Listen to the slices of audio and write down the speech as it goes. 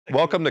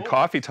Welcome to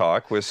Coffee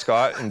Talk with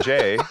Scott and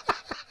Jay.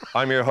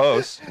 I'm your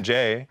host,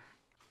 Jay,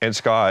 and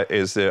Scott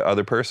is the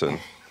other person.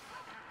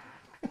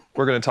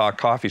 We're going to talk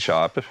coffee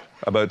shop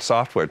about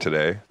software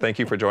today. Thank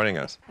you for joining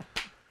us.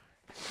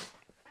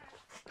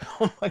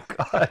 Oh my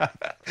God.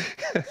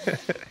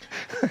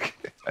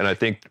 And I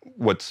think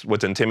what's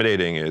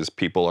intimidating is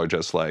people are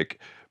just like,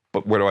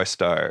 but where do I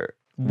start?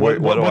 What's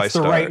do I the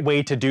start? right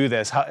way to do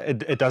this?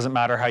 It doesn't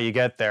matter how you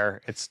get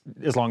there. It's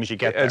as long as you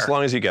get there. As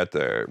long as you get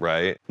there,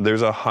 right?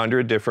 There's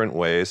 100 different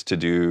ways to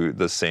do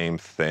the same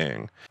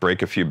thing.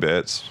 Break a few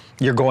bits.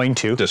 You're going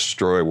to.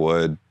 Destroy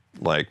wood,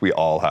 like we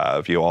all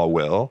have. You all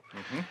will.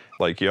 Mm-hmm.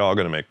 Like, you're all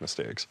going to make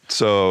mistakes.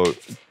 So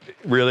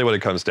really what it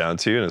comes down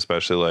to, and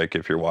especially like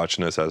if you're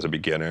watching this as a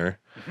beginner,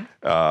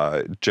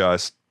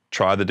 just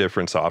try the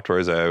different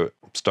softwares out.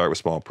 Start with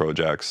small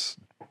projects.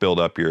 Build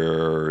up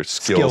your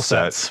skill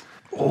sets.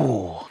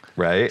 Oh,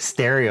 right?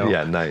 Stereo.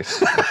 Yeah,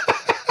 nice.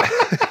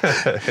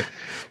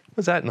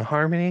 Was that in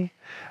harmony?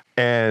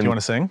 And do you want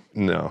to sing?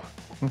 No.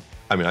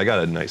 I mean, I got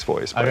a nice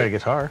voice. I got a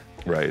guitar.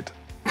 Right.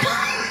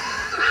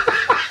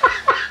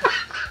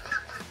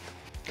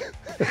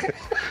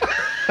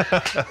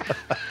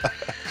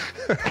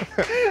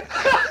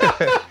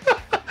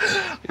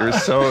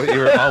 You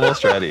were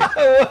almost ready.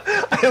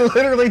 I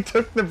literally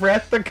took the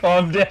breath to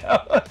calm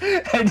down,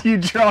 and you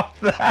dropped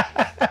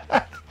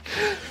that.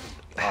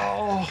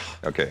 Oh.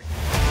 Okay.